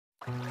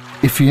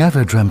If you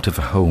ever dreamt of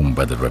a home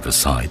by the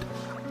riverside,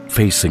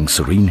 facing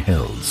serene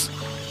hills,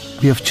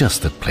 we have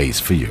just that place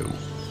for you.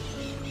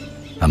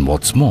 And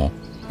what's more,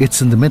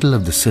 it's in the middle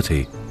of the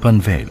city,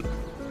 Panvel.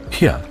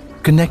 Here,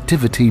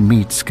 connectivity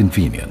meets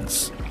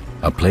convenience.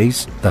 A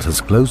place that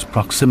has close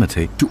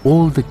proximity to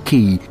all the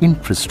key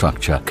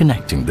infrastructure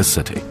connecting the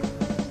city.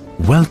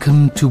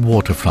 Welcome to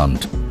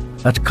waterfront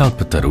at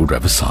Kalpataru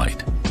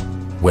Riverside,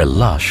 where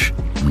lush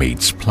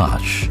meets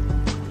plush.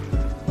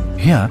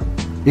 Here,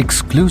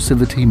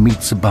 exclusivity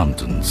meets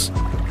abundance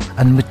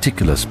and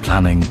meticulous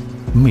planning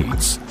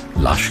meets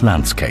lush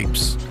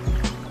landscapes.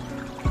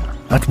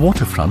 At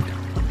waterfront,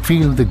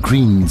 feel the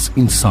greens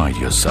inside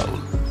your soul.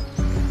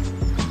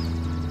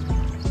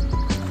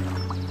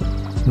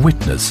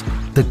 Witness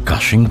the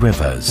gushing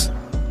rivers,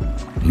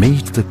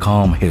 meet the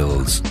calm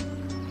hills,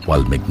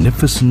 while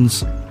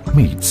magnificence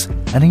meets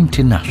an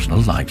international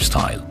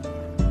lifestyle.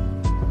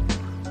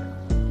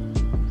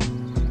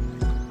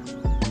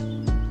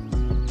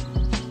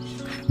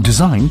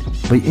 Designed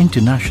by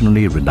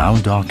internationally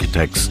renowned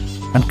architects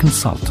and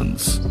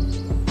consultants.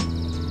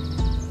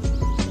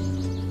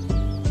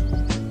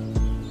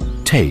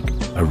 Take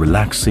a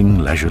relaxing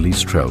leisurely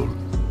stroll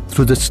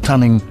through the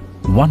stunning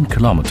 1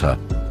 kilometer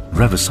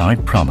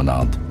Riverside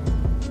Promenade.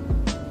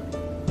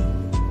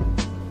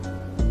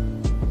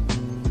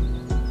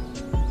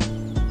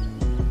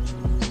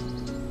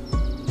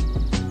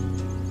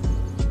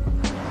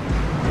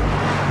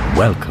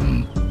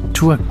 Welcome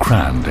to a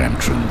grand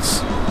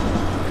entrance.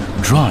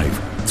 Drive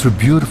through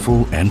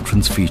beautiful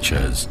entrance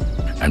features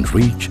and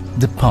reach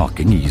the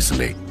parking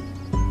easily.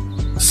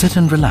 Sit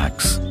and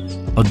relax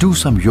or do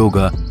some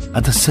yoga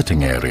at the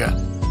sitting area.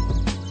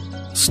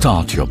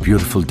 Start your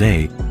beautiful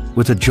day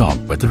with a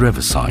jog by the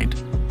riverside.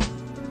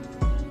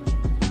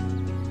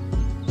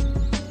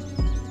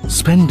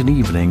 Spend an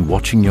evening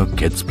watching your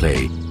kids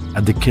play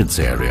at the kids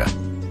area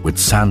with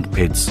sand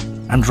pits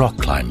and rock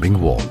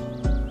climbing wall.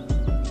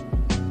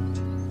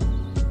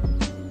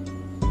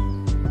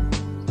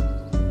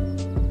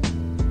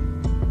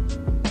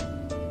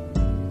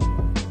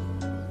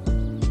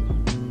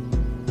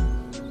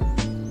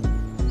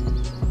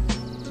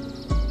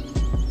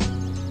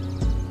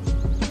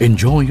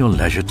 Enjoy your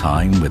leisure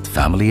time with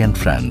family and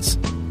friends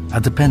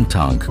at the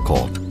Pentang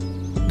Court,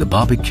 the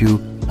barbecue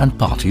and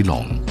party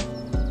lawn.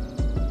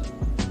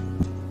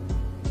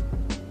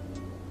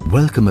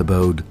 Welcome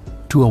abode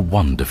to a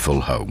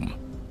wonderful home.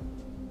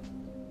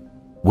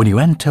 When you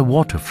enter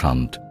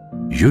waterfront,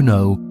 you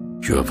know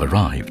you have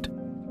arrived.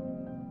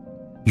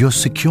 You're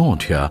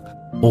secured here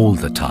all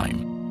the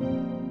time.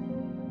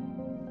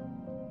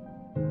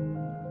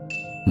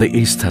 The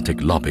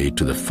aesthetic lobby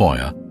to the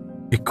foyer,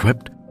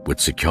 equipped with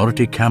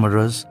security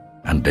cameras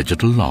and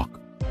digital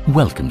lock,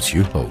 welcomes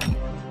you home.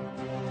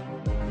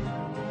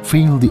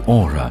 Feel the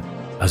aura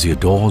as your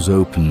doors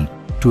open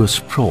to a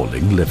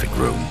sprawling living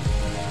room.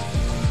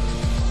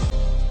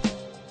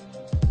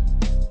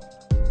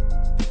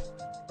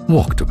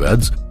 Walk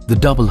towards the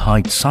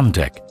double-height sun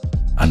deck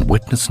and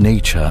witness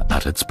nature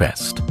at its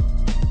best.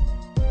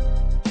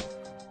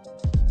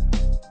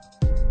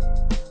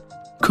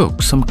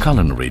 Cook some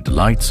culinary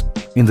delights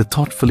in the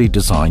thoughtfully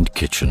designed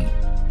kitchen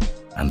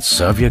and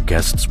serve your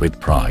guests with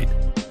pride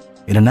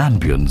in an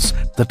ambience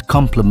that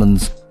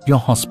complements your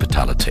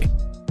hospitality.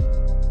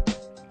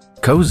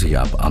 Cozy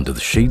up under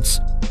the sheets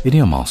in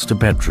your master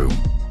bedroom.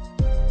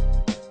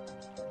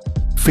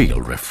 Feel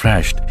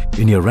refreshed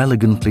in your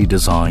elegantly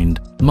designed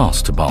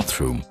master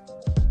bathroom.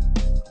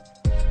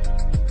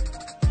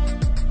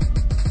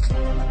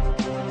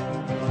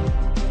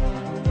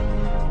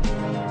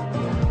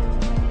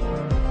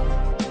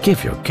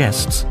 Give your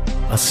guests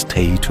a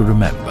stay to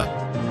remember.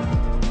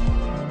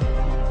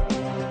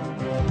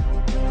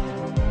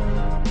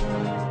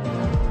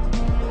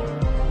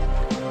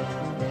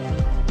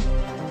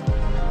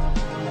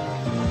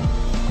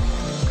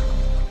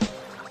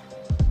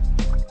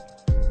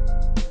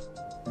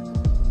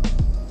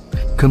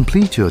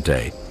 Complete your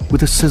day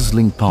with a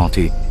sizzling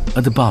party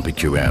at the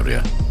barbecue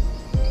area.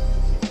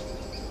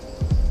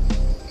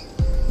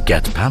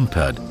 Get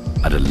pampered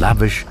at a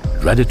lavish,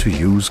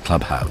 ready-to-use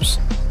clubhouse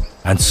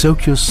and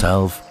soak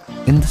yourself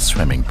in the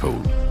swimming pool.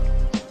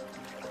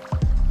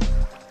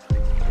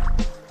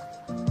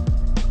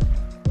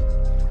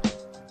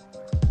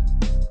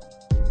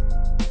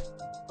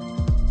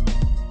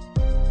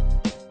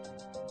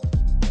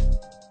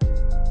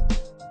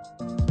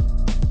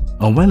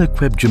 A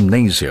well-equipped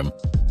gymnasium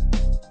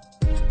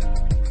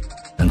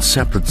and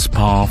separate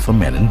spa for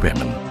men and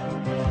women.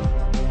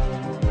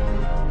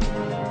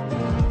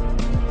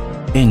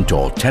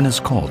 Indoor tennis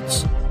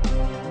courts,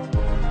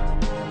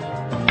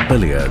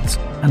 billiards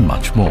and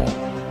much more.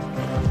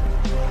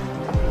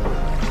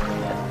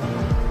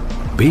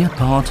 Be a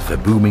part of a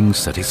booming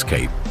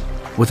cityscape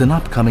with an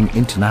upcoming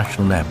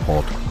international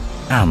airport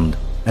and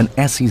an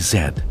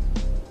SEZ.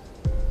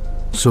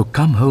 So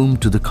come home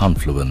to the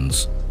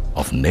confluence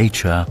of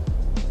nature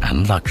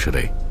and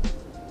luxury.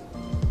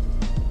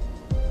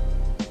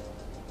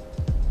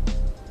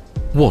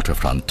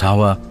 Waterfront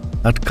Tower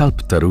at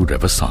Kalpataru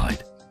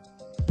Riverside,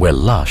 where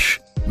lush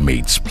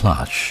meets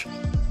plush.